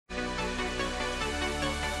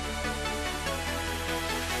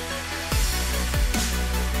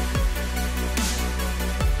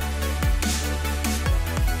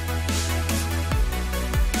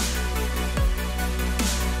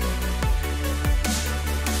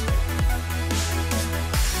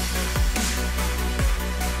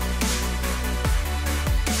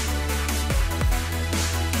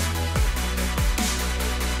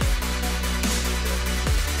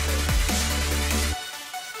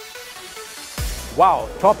Wow,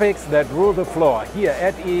 topics that rule the floor here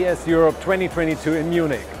at EES Europe 2022 in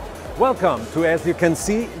Munich. Welcome to, as you can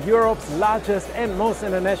see, Europe's largest and most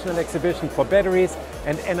international exhibition for batteries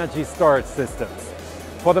and energy storage systems.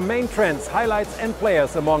 For the main trends, highlights and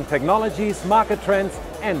players among technologies, market trends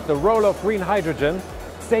and the role of green hydrogen,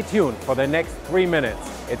 stay tuned for the next 3 minutes.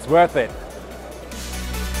 It's worth it.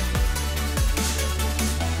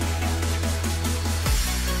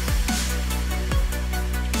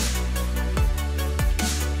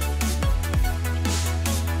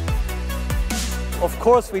 Of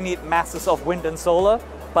course, we need masses of wind and solar,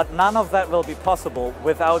 but none of that will be possible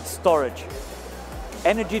without storage.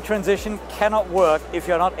 Energy transition cannot work if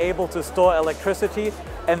you're not able to store electricity,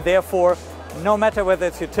 and therefore, no matter whether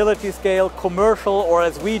it's utility scale, commercial, or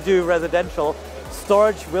as we do, residential,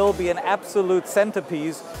 storage will be an absolute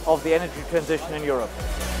centerpiece of the energy transition in Europe.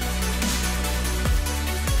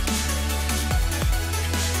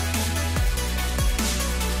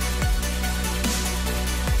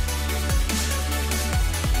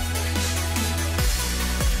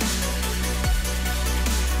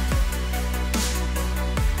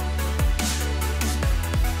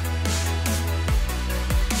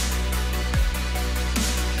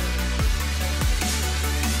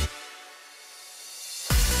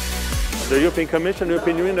 The European Commission, the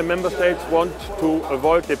European Union, the member states want to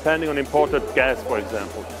avoid depending on imported gas, for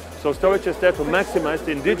example. So storage is there to maximize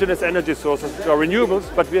the indigenous energy sources, which are renewables,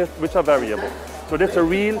 but which are variable. So that's a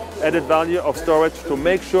real added value of storage to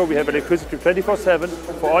make sure we have electricity 24/7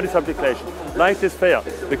 for all these applications, like this fair,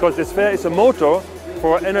 because this fair is a motor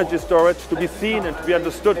for energy storage to be seen and to be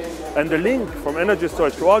understood. And the link from energy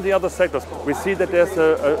storage to all the other sectors, we see that there's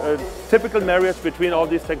a typical marriage between all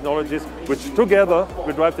these technologies, which together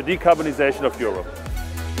will drive the decarbonization of Europe.